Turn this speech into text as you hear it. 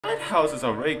House is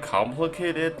a very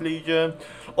complicated legion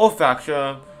or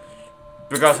faction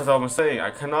because, as I was saying, I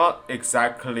cannot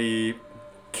exactly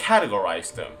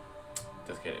categorize them.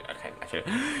 Just kidding, I can't actually.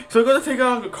 So we're gonna take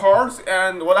out the cards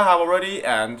and what I have already,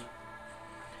 and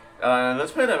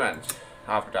let's play them end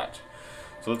after that.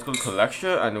 So let's go to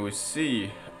collection and we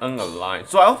see unaligned.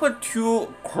 So I opened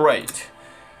 2 crate.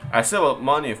 I saved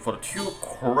money for the 2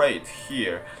 crate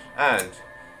here, and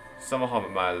somehow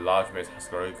my large mate has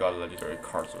already got legendary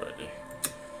cards already.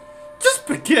 Just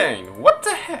begin! What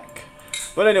the heck?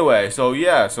 But anyway, so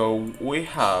yeah, so we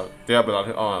have they are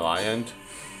belonging on Alliant.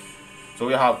 So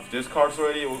we have these cards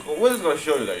already. We're just gonna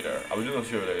show you later. I'm just gonna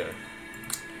show you later.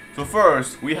 So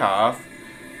first we have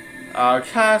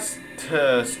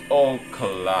Castus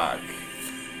Okalak,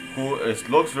 who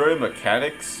looks very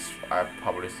mechanics. I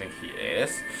probably think he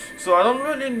is. So I don't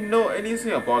really know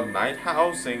anything about Night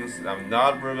House since I'm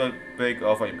not really big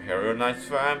of an Imperial Knights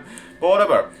fan. But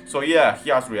whatever. So yeah,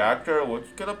 he has Reactor, which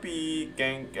is gonna be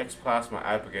getting X Plasma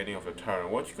at the beginning of the turn,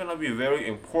 which is gonna be very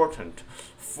important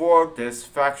for this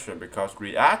faction because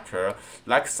Reactor,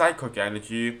 like Cyclic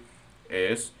Energy,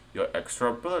 is your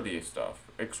extra ability stuff,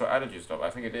 extra energy stuff. I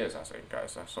think it is, I think,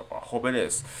 guys. So I hope it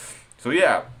is. So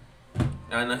yeah.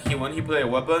 And when he plays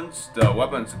weapons, the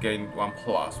weapons gain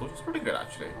 1+, which is pretty good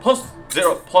actually.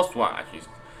 +1 actually.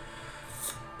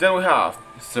 Then we have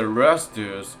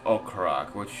Celestius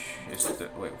Okrak, which is the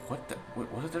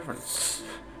what's the difference?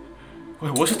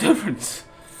 Wait, what's the difference?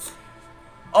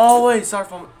 Oh wait, start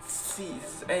from C.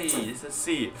 This is A. This is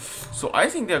C. So I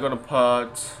think they're gonna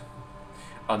put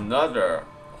another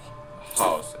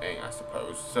house in, I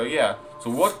suppose. So yeah. So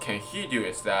what can he do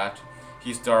is that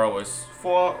he starts with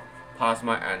 4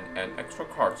 plasma and extra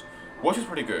cards, which is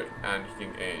pretty good, and he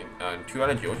can gain 2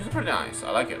 energy, which is pretty nice. I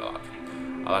like it a lot.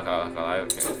 I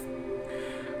like it.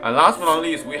 And last but not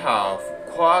least, we have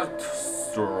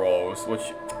Quadros,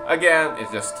 which again is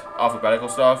just alphabetical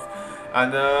stuff.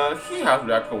 And he has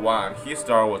Reactor 1. He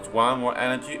starts with 1 more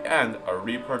energy and a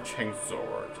Reaper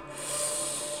Chainsword.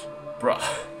 Bruh.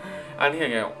 And he can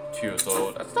get 2,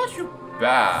 so that's not too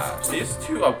bad. These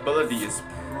 2 abilities is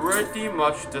pretty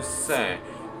much the same.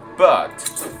 But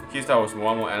he starts with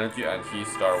 1 more energy and he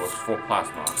starts with 4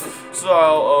 plasma.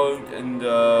 So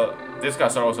this guy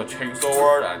starts with a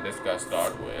Chainsword and this guy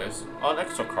starts with an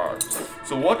extra card.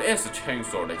 So what is the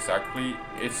Chainsword exactly?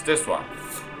 It's this one.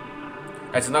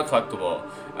 It's not collectible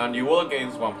and you will gain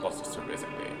 1+2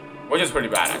 basically, which is pretty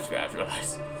bad actually, I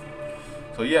realize.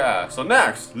 So yeah, so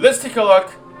next let's take a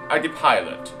look at the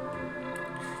pilot.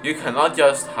 You cannot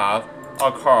just have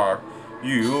a card,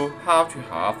 you have to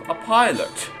have a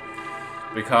pilot.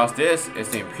 Because this is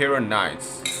the Imperial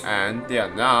Knights, and they are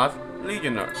not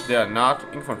legionnaires, they are not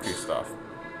infantry stuff.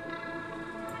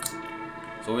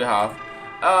 So we have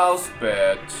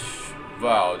Elspeth,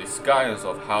 well, the Scions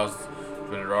of House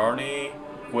Villarni,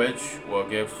 which will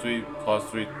give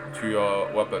 3+3 to your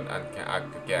weapon and can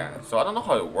act again. So I don't know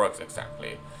how it works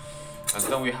exactly. And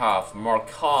then we have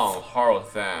Marcon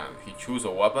Harothan. He chooses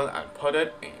a weapon and put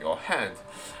it in your hand,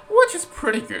 which is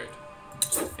pretty good.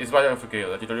 It's better if we get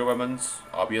legendary weapons,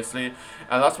 obviously.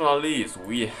 And last but not least,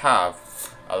 we have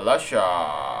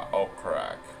Alicia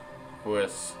Okrak, who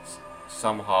is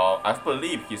somehow, I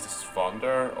believe he's the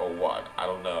founder or what, I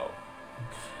don't know.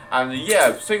 And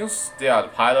yeah, since they are the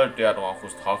pilot, they are the one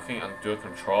who's talking and doing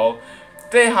control,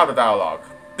 they have the dialogue.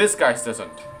 This guy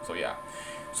doesn't, so yeah.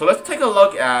 So let's take a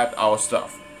look at our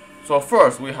stuff. So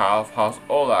first we have House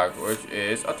Olag, which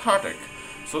is a tactic.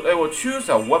 So they will choose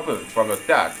a weapon from the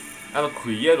deck and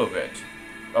create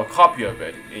a copy of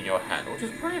it in your hand, which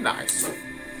is pretty nice.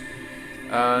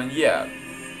 And yeah,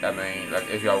 I mean, like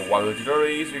if you have 1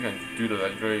 legendary, so you can do the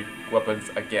legendary weapons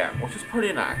again, which is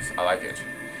pretty nice. I like it.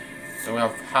 Then we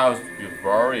have House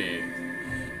Uvari,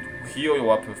 heal your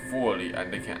weapon fully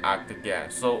and they can act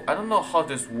again. So I don't know how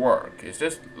this works. Is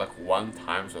this like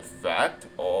 1-time effect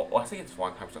or I think it's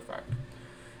 1-time effect,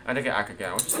 and they can act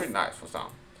again, which is pretty nice for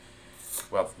some.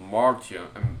 We have Martian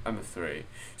M3.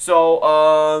 So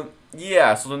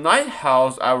yeah, so the Night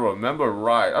House, I remember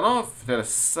right, I don't know if they're the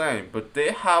same, but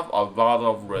they have a lot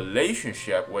of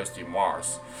relationship with the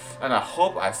Mars. And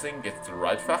I think it's the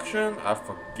right faction. I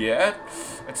forget.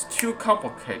 It's too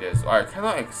complicated, so I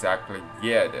cannot exactly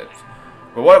get it.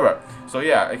 But whatever. So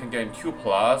yeah, it can gain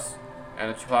 2+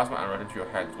 and 2 plasma and run into your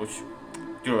hand, which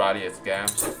do already is game.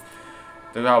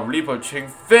 Then we have Reaper Chain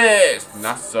Fist,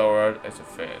 not sword, it's a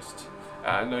fist.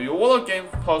 And you will gain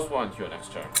 +1 to your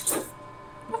next turn.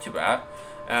 Not too bad.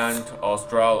 And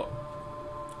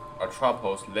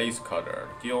Atropos Lace Cutter.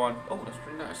 Deal 1. Oh, that's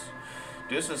pretty nice.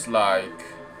 This is like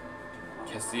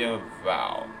Cassian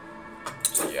Vow.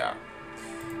 Yeah.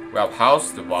 We have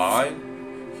House Divine.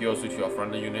 Heal switch to a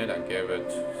friendly unit and give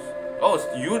it. Oh, it's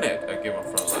unit and give it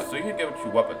frontline. So you can give it 2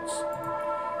 weapons.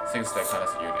 Things that count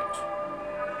as a unit.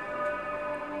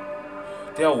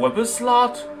 They have weapon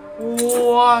slot?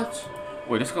 What?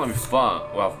 Wait, this is gonna be fun.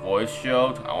 We have Voice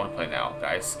Shield. I wanna play now,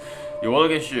 guys. You will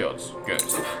get shields. Good.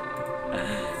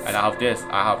 And I have this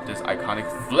iconic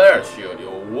Flare Shield.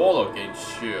 Your Warlord gains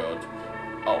shield.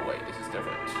 Oh wait, this is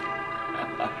different.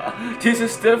 This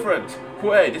is different.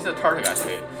 Wait, this is a target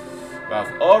actually. We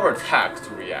have Overtaxed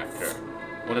Reactor.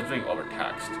 What is doing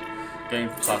Overtaxed? Gain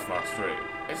Plasma 3.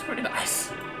 It's pretty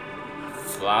nice.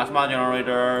 Plasma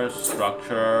Generator,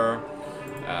 Structure,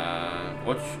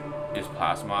 which is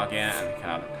Plasma again and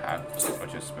cannot attack,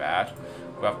 which is bad.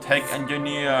 We have Tech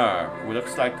Engineer, who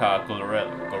looks like a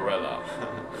gorilla.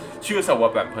 Choose a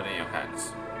weapon, put it in your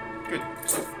hands. Good.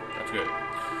 That's good.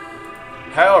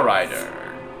 Hell Rider.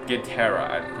 Get Terra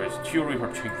and place 2 Reaper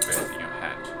Trinkets in your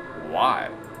hand. Why?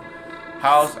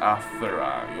 House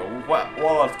Aphira. Your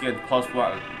Warlords get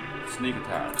 +1 sneak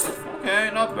attack. Okay,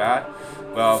 not bad.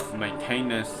 We have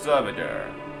Maintenance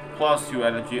Servitor. +2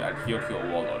 energy and heal to your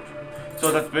Warlord.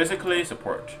 So that's basically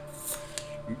support.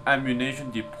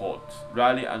 Ammunition Depot.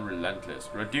 Rally and Relentless.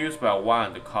 Reduce by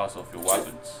 1 the cost of your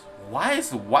weapons. Why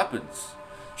is it weapons?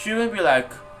 Shouldn't it be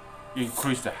like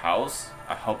increase the house?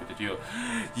 I hope it do.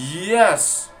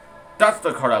 Yes! That's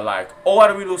the card I like. All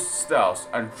enemy lose stealth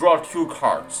and draw 2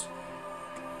 cards.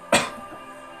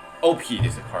 OP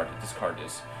this card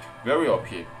is. Very OP.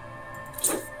 We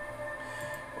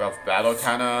have Battle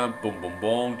Cannon, boom boom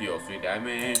boom, deal 3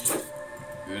 damage.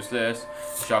 Useless.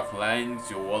 Shock Lens,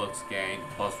 your Warlords gain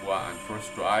 +1 and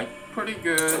first strike. Pretty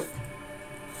good.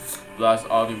 Blast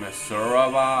Ultimate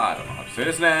Surava, I don't know how to say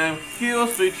this name. Heal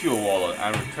 3 to your Warlord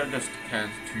and return the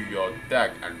scans to your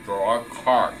deck and draw a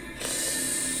card.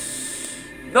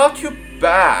 Not too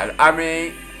bad. I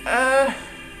mean,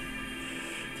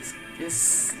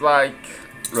 it's like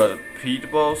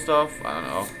repeatable stuff. I don't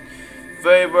know.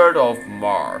 Favored of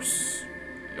Mars.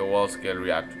 Your walls get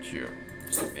reactor 2.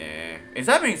 Is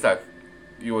that means that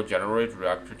you will generate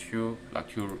reactor 2, like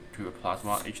 2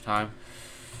 plasma each time?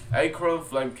 Acron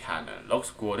Flame Cannon. Looks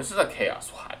cool. This is a chaos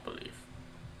one, I believe.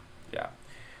 Yeah.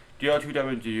 Deal 2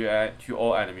 damage to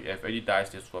all enemy. If any dies,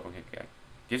 this weapon can get.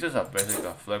 This is basically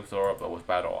a flamethrower but with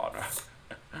battle honor.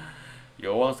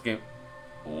 Your walls game.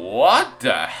 What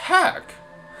the heck?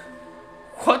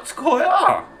 What's going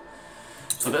on?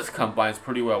 So this combines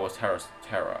pretty well with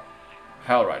Terra,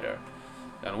 Hellrider.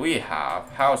 Then we have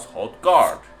Household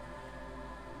Guard.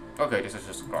 Okay, this is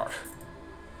just guard.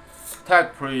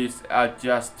 Tech Priest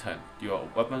Adjustant, your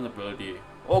weapon ability.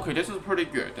 Okay, this is pretty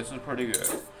good.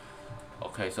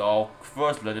 Okay, so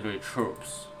first legendary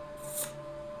troops.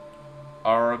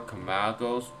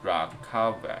 Archimagos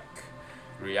Drakavek.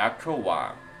 Reactor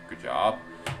 1. Good job.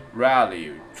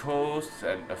 Rally. Choose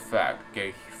an effect.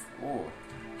 Gain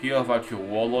heal about your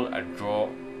Warlord and draw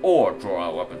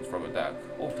a weapon from a deck.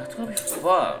 Oh, that's gonna be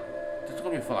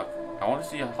fun. I want to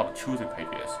see how the choosing page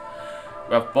is.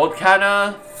 We have Bolt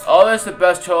Cannon. Always the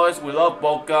best choice. We love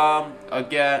Bolt Gun.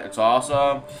 Again, it's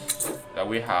awesome. Then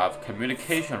we have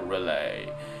Communication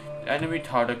Relay. Enemy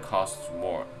target costs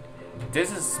more.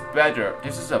 This is better.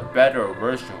 This is a better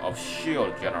version of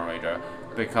Shield Generator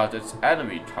because its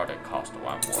enemy target costs 1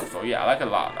 more. So yeah, I like it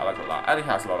a lot. And it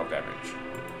has a lot of damage.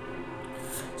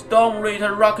 Storm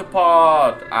Reader Rocket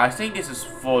Pod. I think this is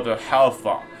for the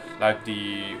Hellfire, like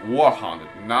the Warhound,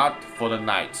 not for the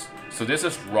Knights. So this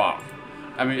is wrong.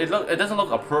 I mean, it doesn't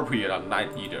look appropriate on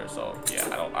Knight either. So yeah,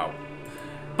 I don't know.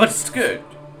 But it's good.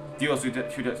 Deals 2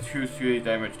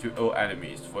 damage to all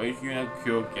enemies. For each unit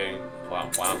kill, gain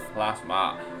 1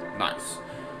 plasma. Nice.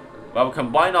 Well, we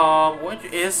combine arm, which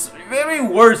is very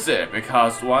worth it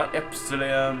because 1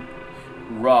 Epsilon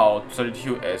Row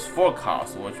 32 is 4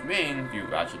 costs, which means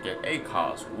you actually get 8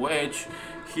 costs, which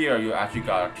here you actually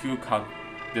got a 2 count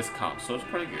discount, so it's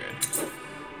pretty good.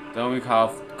 Then we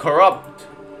have Corrupt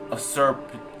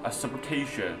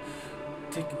Usurpation,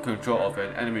 taking control of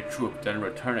an enemy troop, then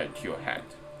return it to your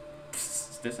hand.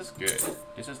 This is good.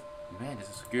 This is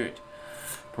good.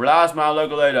 Plasma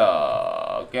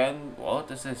Regulator. Again, what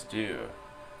does this do?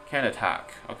 Can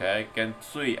attack. Okay, gain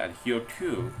 3 and heal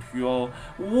 2 to your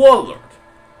Warlord.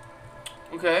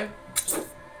 Okay.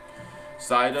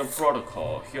 Cider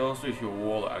Protocol. Heal 3 to your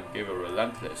Warlord and give it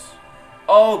Relentless.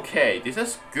 Okay, this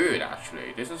is good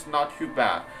actually. This is not too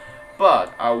bad.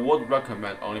 But I would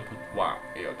recommend only put 1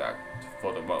 in your deck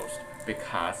for the most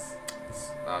because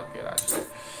it's not good actually.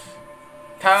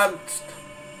 Tempest.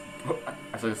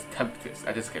 I said it's Tempest.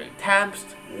 I just kidding.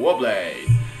 Tempest Warblade.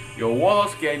 Your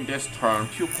warlords gain this turn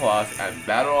 2+, and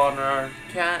Battle Honor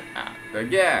can act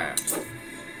again.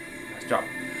 Nice job.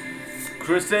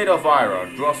 Crusade of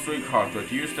Iron. Draw 3 cards.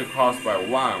 Reduce the cost by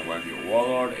 1 when your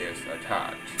warlord is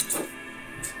attacked.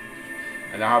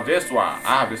 And I have this one.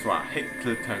 Hit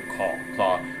Clifton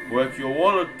Claw. Where your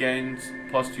warlord gains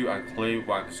 +2 and clear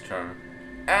 1 this turn.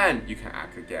 And you can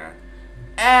act again.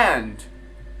 And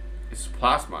it's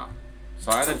plasma.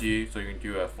 So energy, so you can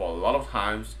do it for a lot of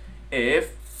times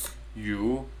if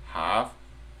you have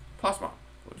plasma.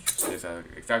 Which is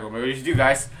exactly what we should do,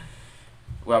 guys.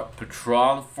 We have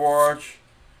Patron Forge,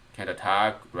 can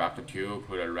attack, Raptor 2,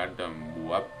 put a random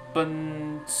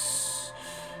weapons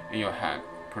in your hand.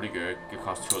 Pretty good, it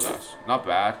costs 2 less. Not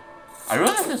bad. I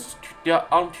realize there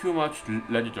aren't too much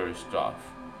legendary stuff.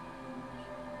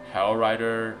 Hell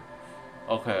Rider.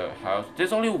 Okay,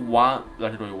 there's only 1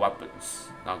 legendary weapons.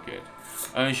 Not good.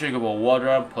 Unshakable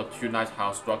Water, put 2 nice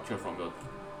house structure from the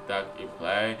deck in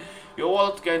play. Your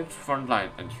wallet gain frontline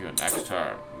until next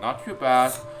turn. Not too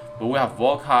bad. But we have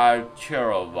Volkai,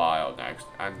 Cherovile next,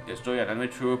 and destroy an enemy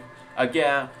troop.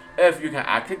 Again, if you can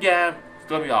act again, it's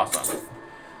gonna be awesome.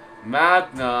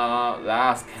 Magna,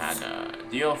 last cannon.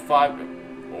 Deal 5.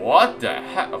 What the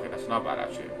heck? Okay, that's not bad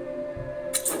actually.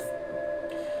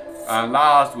 And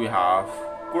last we have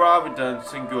Graviton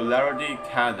Singularity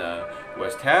Cannon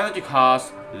with 10 energy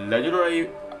cost, legendary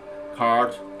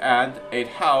card, and 8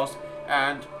 health,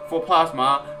 and for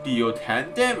plasma, deal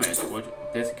 10 damage, which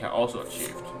this can also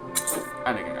achieve.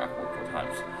 And it can act multiple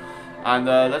times. And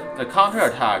the counter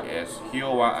attack is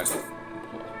heal 1 and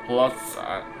plus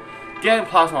gain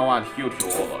plasma 1 heal to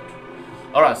your warlord.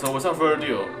 Alright, so without further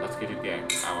ado, let's get to the game.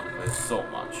 I want to play so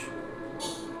much.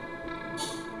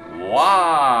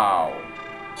 Wow!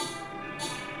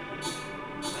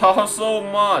 Oh, so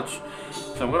much!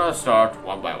 So I'm gonna start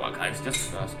one by one, guys.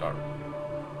 Just gonna start.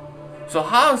 So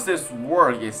how does this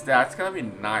work is that it's gonna be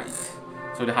night.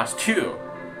 So it has 2.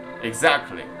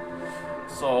 Exactly.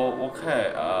 So,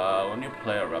 okay, when you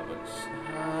play a weapons,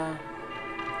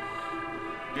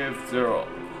 give 0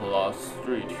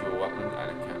 +3 to your weapon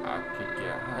and it can act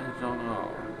again. I don't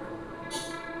know.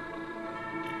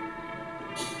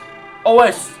 Oh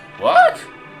wait, what?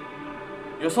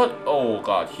 You thought? Oh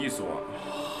god, he's the one.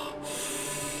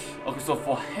 Okay, so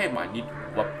for him, I need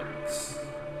weapons.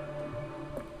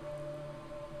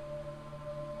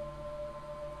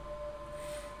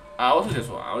 I'll do this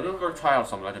one. I'm just gonna try out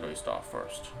some legendary stuff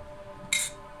first.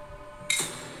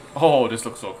 Oh, this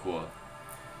looks so cool.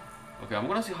 Okay, I'm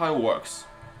gonna see how it works.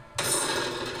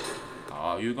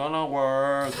 How you gonna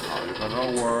work? How you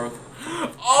gonna work?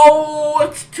 Oh,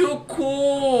 it's too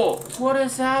cool! What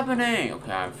is happening?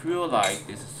 Okay, I feel like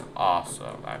this is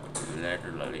awesome. Like,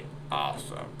 literally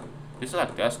awesome. This is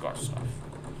like Death Guard stuff.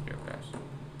 Here, guys.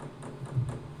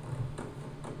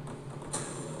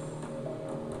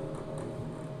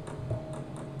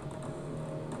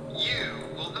 You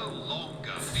will no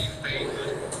longer be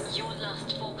favored. Your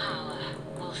lust for power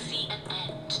will see an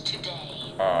end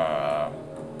today.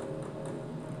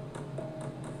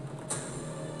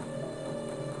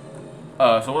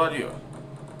 So what do I do?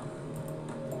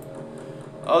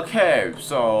 Okay,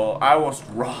 so I was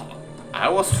wrong.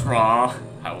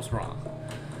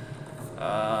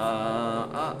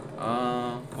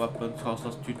 Weapon cost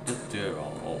us to the 0.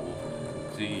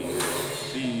 0,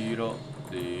 0,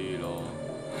 0.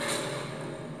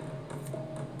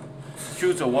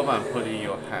 Choose a weapon and put it in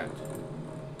your hand.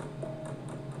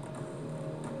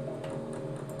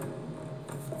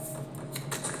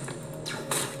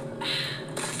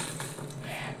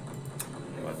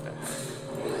 What the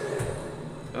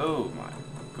heck? Oh my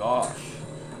gosh.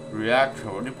 Reactor,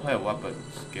 when you play a weapon,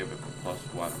 just give it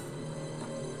 +1.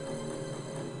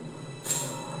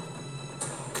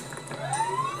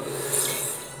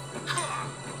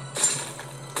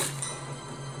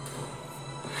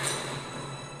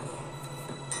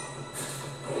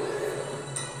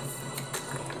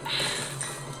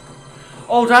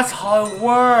 Oh, that's how it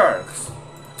works.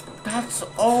 That's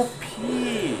OP.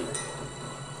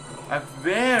 Like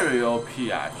very OP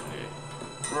actually,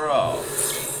 bro.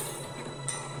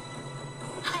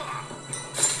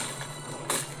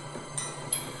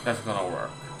 That's gonna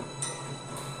work.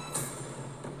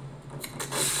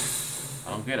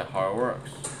 I don't get it how it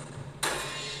works.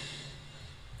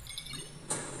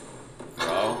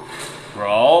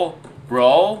 Bro.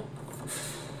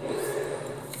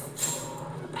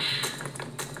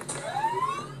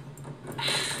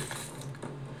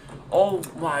 Oh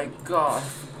my god,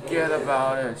 forget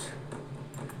about it.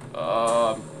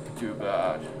 Too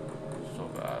bad. So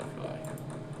bad, I feel like.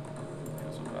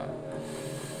 So bad.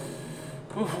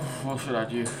 What should I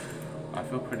do? I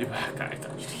feel pretty bad, guys.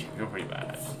 Actually, I feel pretty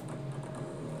bad.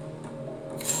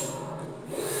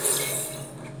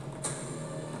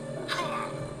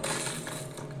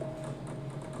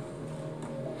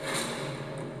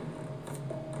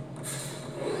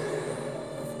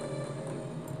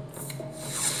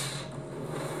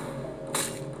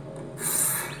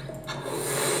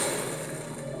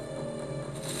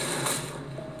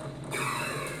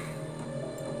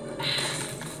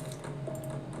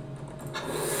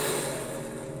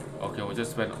 Okay, we'll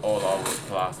just spend all our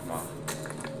plasma.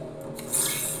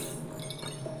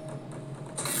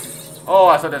 Oh,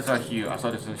 I thought that's not heal. I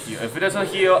thought this was heal. If it doesn't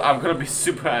heal, I'm gonna be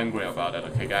super angry about it,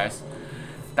 okay, guys?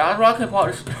 That rocket pod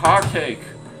is Arctic.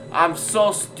 I'm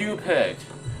so stupid.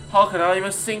 How can I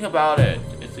even think about it?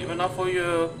 It's even not for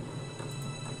you.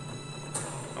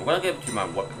 I'm gonna give it to my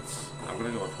weapons. I'm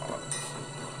gonna go to my weapons.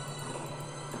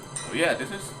 So yeah,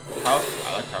 this is how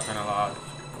I like Falcon a lot.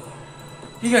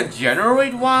 He can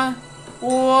generate one?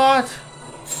 What?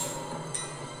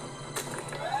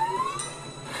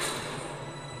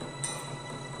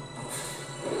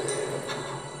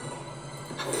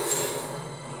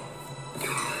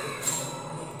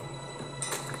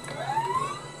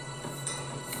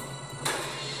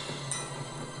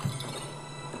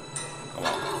 Come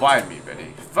on, find me,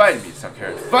 Betty. Find me,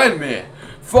 sucker. Find me!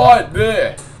 Find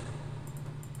me!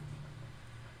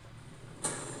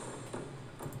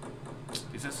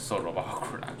 This is so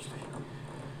awkward, actually.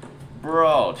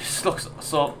 Bro, this looks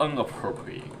so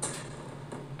inappropriate.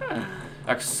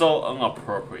 Like, so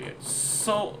inappropriate.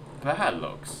 So bad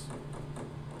looks.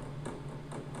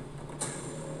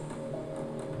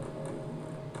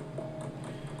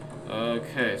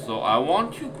 Okay, so I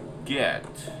want to get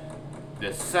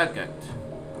the second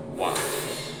one.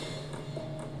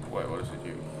 Wait, what does it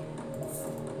do?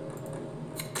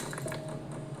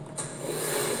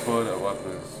 For the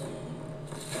weapons.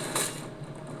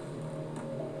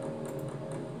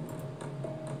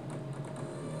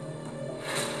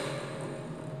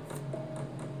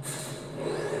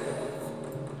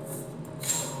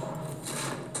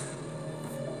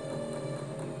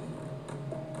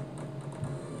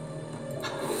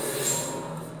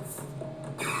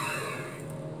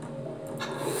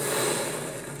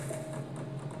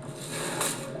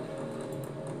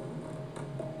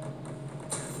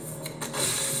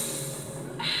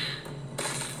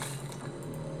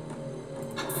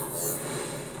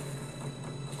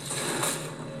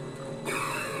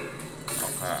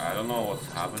 I don't know what's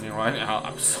happening right now.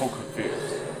 I'm so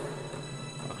confused.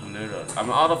 I'm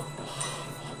out of.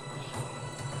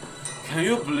 Can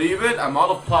you believe it? I'm out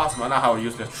of plasma. Now I'll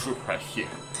use the troop right here.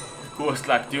 Who was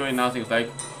like doing nothing. It's like,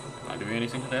 am I doing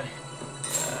anything today?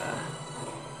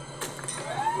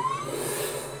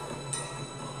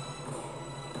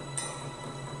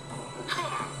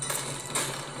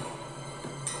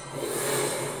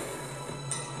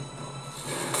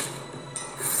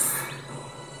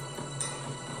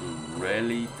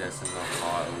 Really doesn't know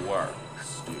how it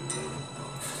works, dude.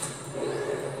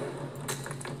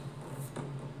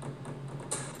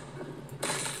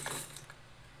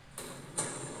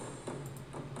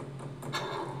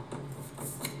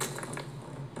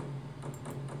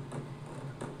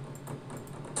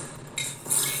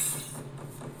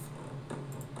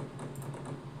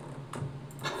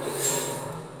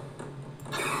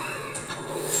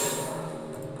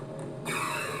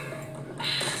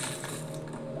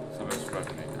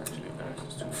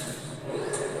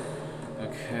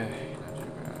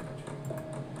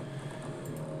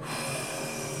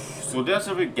 So there's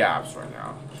a big gaps right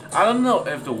now. I don't know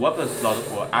if the weapon slot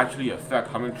will actually affect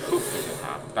how many troops we can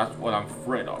have. That's what I'm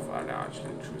afraid of right now,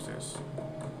 actually, the truth is.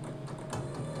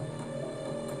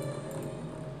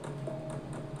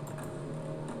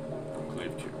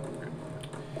 Cleave 2.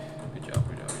 Good job,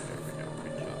 good job, good job, good job,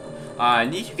 good job. I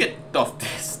need to get off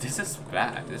this. This is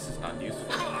bad. This is not useful.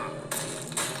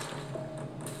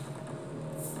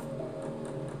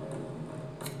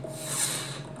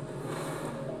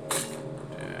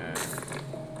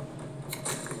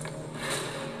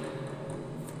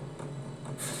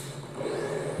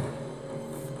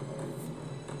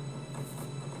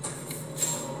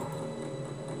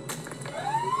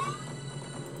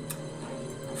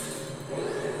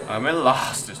 I'm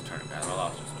lost this turn, guys. I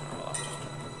lost this turn.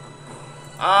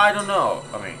 I don't know.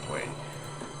 I mean, wait.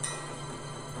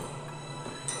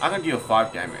 I can deal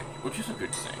 5 damage, which is a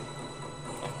good thing,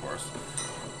 of course.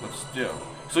 But still.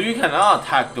 So you cannot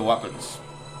attack the weapons.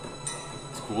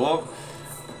 It's cool.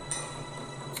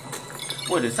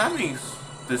 Wait, does that mean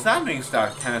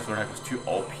that Cannon Sword is too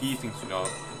OP things to know?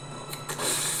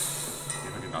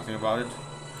 You can do nothing about it.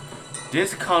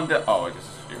 Discount the. Oh, this is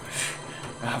stupid.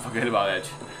 Forget about it.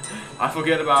 I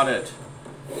forget about it.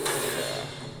 Yeah,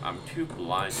 I'm too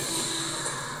blinded.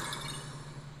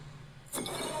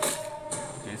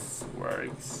 This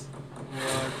works.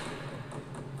 What?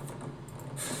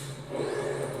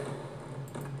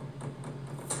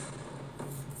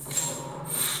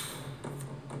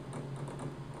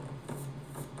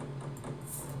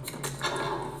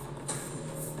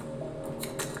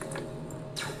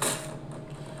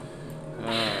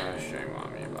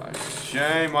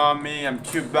 Shame on me, I'm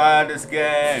too bad at this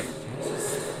game.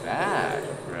 This is bad,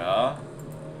 bro.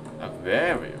 Like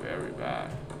very, very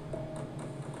bad.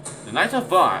 The nights are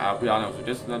fun, I'll be honest with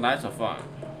you. The nights are fun.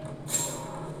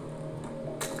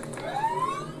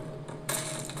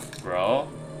 Bro.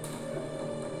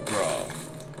 Bro.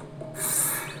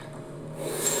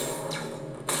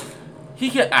 He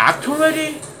can act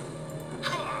already?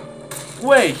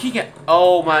 Wait, he can.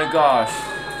 Oh my gosh.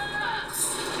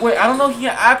 Wait, I don't know he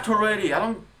can act already. I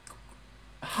don't.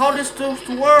 How this supposed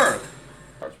to work?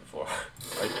 Before.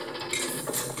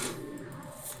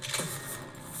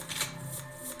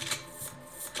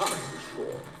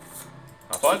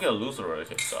 I thought I get a loser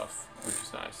related stuff, which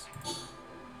is nice.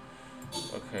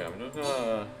 Okay, I'm just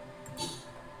gonna.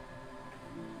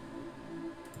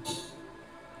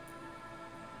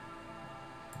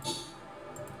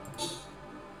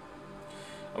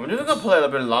 I'm just gonna play a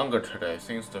little bit longer today,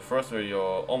 since the first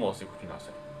video almost equal to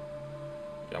nothing.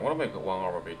 Yeah, I'm gonna make a 1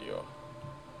 hour video.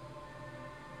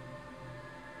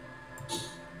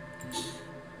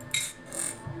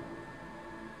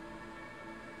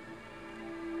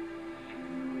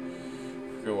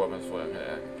 Good weapons for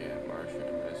again, Martian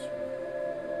and Mystery.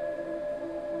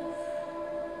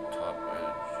 Top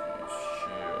energy,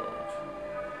 shield.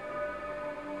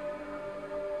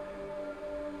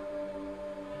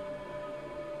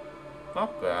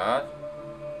 Not bad.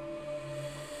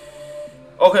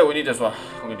 Okay, we need this one.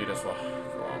 We're gonna do this one.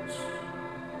 Go on.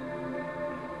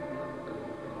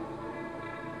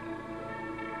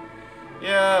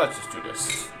 Yeah, let's just do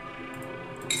this.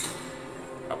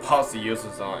 I paused the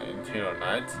uses on Interior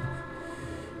Night.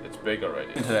 It's big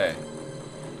already. Today.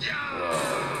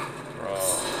 Bro.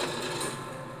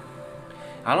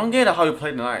 I don't get it how you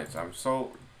play the Knights. I'm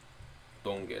so...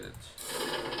 Don't get it.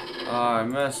 I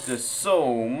messed this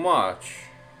so much.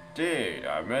 Dude,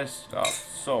 I messed up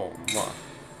so much.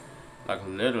 Like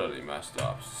literally messed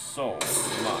up so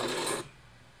much.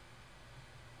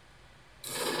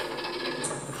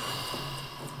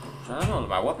 I don't know,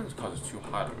 my weapons cost is too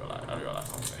high to realize. I realize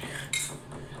something.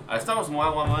 I start with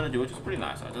one wanted to do, which is pretty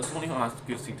nice. I just only have a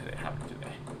good thing today happen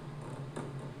today.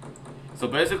 So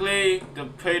basically, the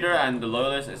Praetor and the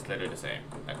Loyalist is literally the same.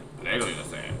 Like literally the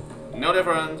same. No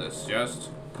difference, it's just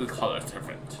the color is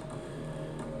different.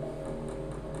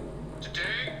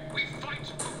 Today we fight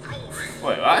for glory.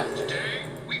 Wait, what? Today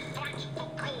we fight for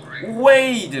glory.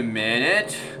 Wait a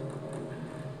minute.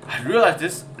 I realized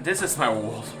this is my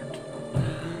warlord.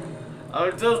 I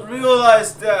just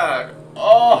realized that.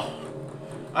 Oh,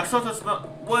 I thought that's not.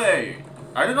 Wait,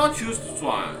 I did not choose this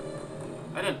one.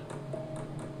 I didn't.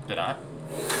 Did I?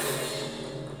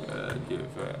 Give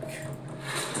it back.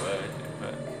 Give it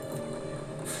back.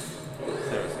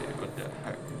 Seriously, what the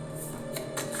heck?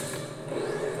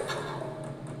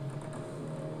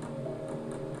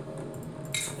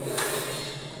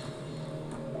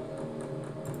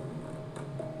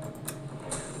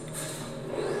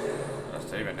 Gonna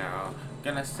save it now.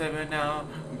 Gonna save it now.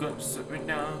 Gonna save it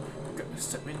now. Gonna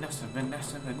save it now. Save it now.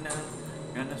 Save it now.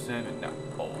 Gonna save it now.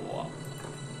 Oh.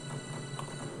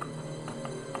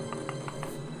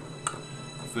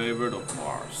 Favorite of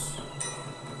Mars.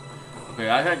 Okay,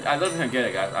 I don't even get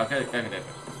it, guys. I get it. Situation.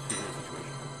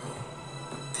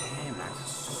 Damn,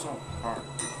 that's so hard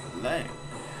to play.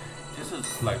 This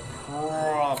is like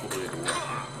probably the worst.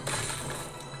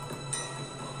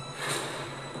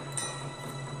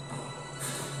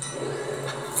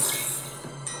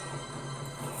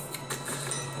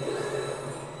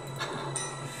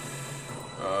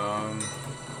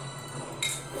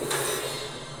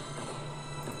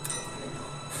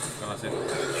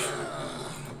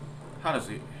 How does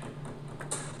he?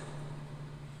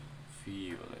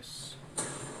 Fearless.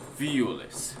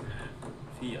 Fearless.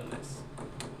 Fearless.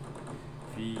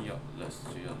 Fearless. Fearless.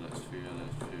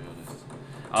 Fearless. Fearless.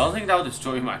 I don't think that would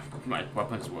destroy my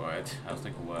weapons word. I don't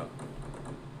think it will.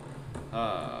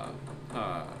 Ha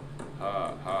ha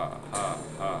ha ha ha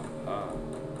ha ha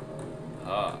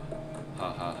ha ha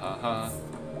ha ha ha.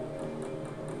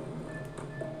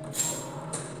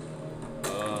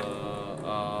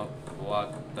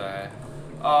 What the?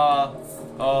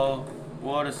 Oh,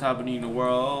 what is happening in the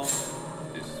world?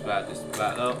 This is bad, this is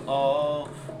bad. Oh,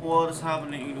 what is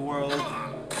happening in the world?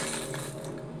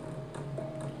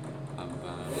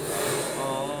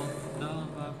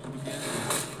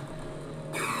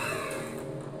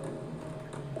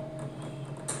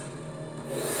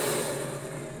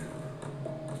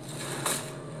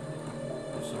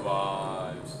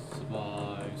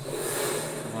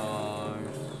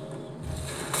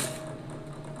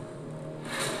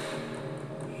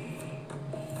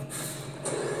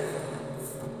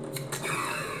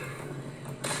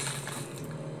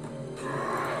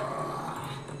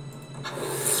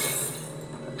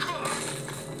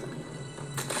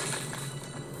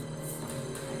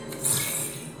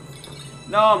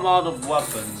 Now I'm out of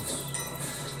weapons.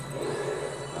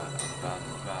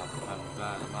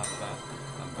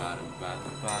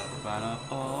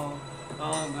 Oh,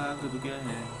 I'm back to the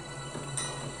beginning.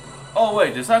 Oh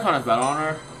wait, does that count as battle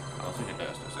honor? I don't think it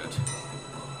does it?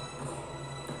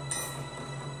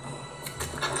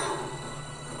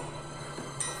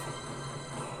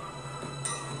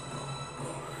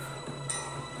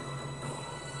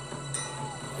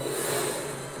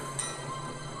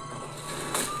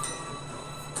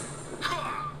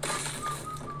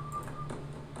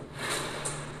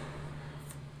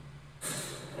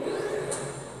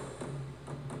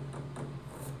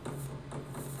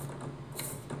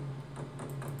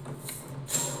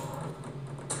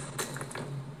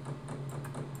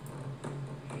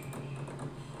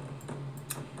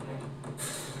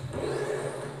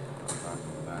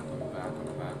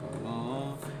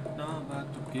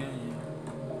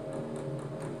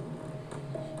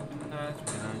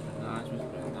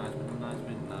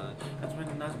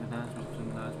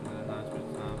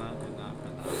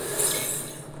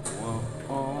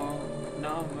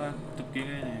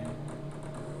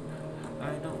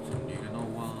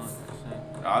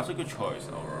 That's a good choice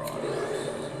overall.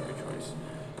 That's a good choice.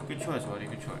 Good choice, buddy.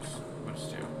 Good choice. But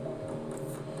still,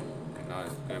 not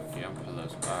as good the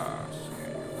Emperor's pass.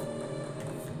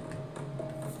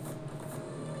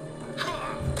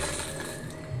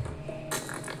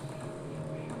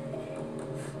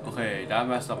 Okay, that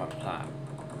messed up my plan.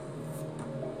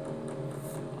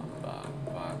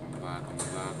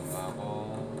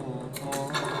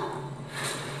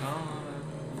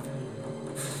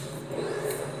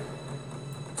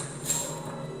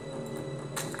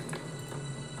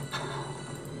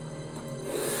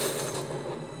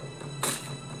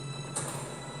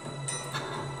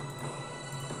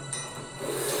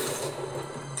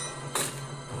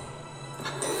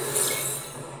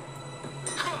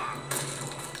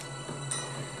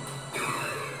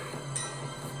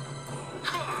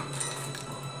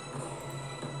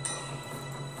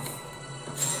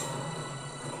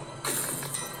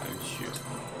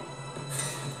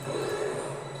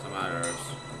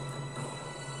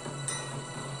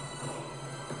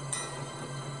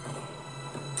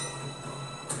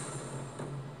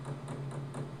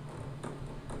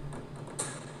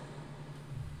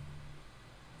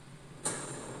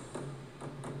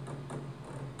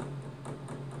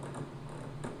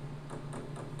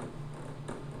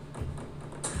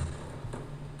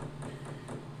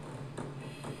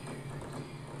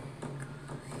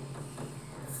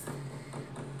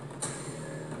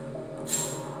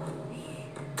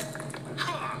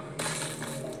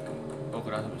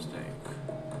 That's a mistake.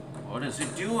 What is he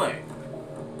doing?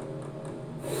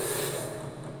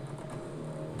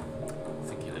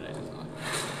 It's a killer that is not.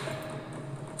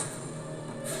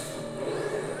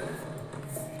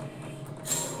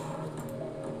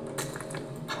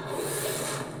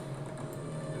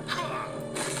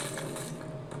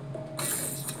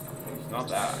 It's not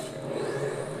that actually.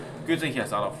 Good thing he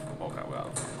has out of okay, well,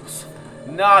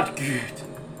 not good.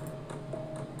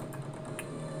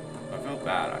 I feel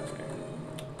bad actually.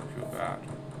 Bad.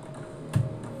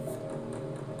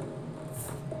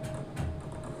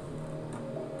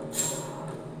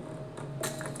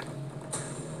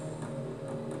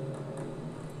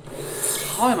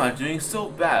 How am I doing so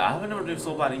bad? I haven't never done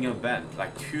so bad in an event,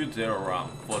 like 2-0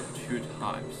 round for 2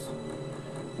 times.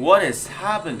 What is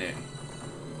happening?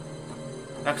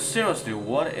 Like seriously,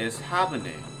 what is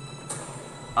happening?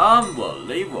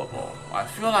 Unbelievable. I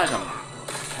feel like I'm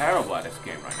terrible at this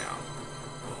game right now.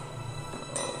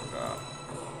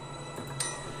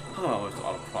 How come I always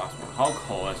auto plasma? How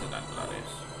coincidental that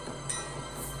is.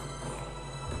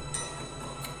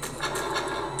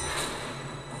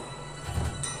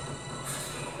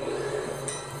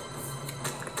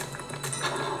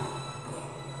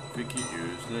 Freaking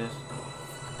useless.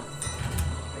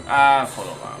 Hold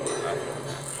on.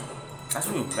 That's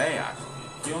what we may actually.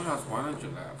 He only has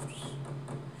 100 left.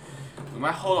 We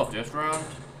might hold off this round.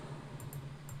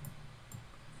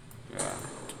 Yeah,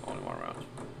 only 1 round.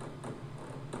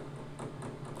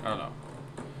 I don't know.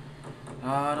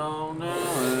 I don't know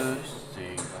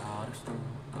anything about this room.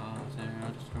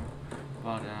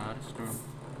 About this room.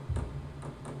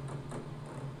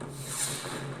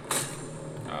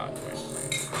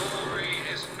 Glory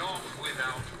is not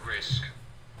without risk.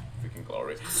 Freaking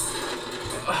glory.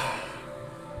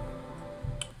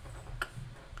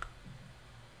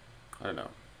 I don't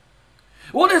know.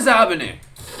 What is happening?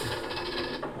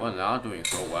 We're not doing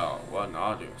so well.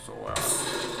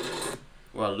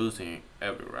 We're losing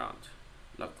every round.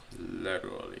 Like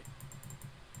literally.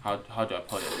 How do I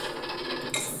put it?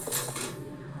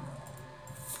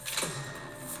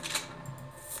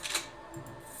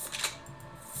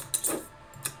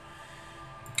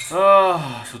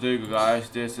 So there you go, guys,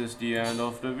 this is the end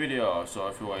of the video. So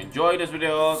if you enjoyed this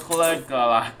video, click the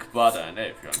like button.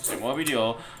 If you want to see more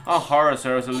video on Horus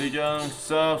Heresy Legion,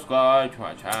 subscribe to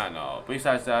my channel.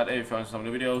 Besides that, if you want some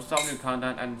new videos, some new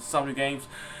content, and some new games,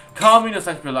 comment in the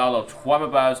section below. I'll try my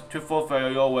best to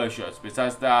fulfill your wishes.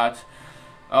 Besides that,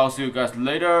 I'll see you guys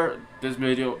later. This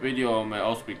video may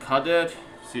also be cut.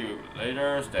 See you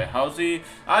later. Stay healthy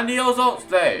and also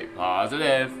stay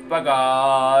positive. Bye,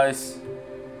 guys.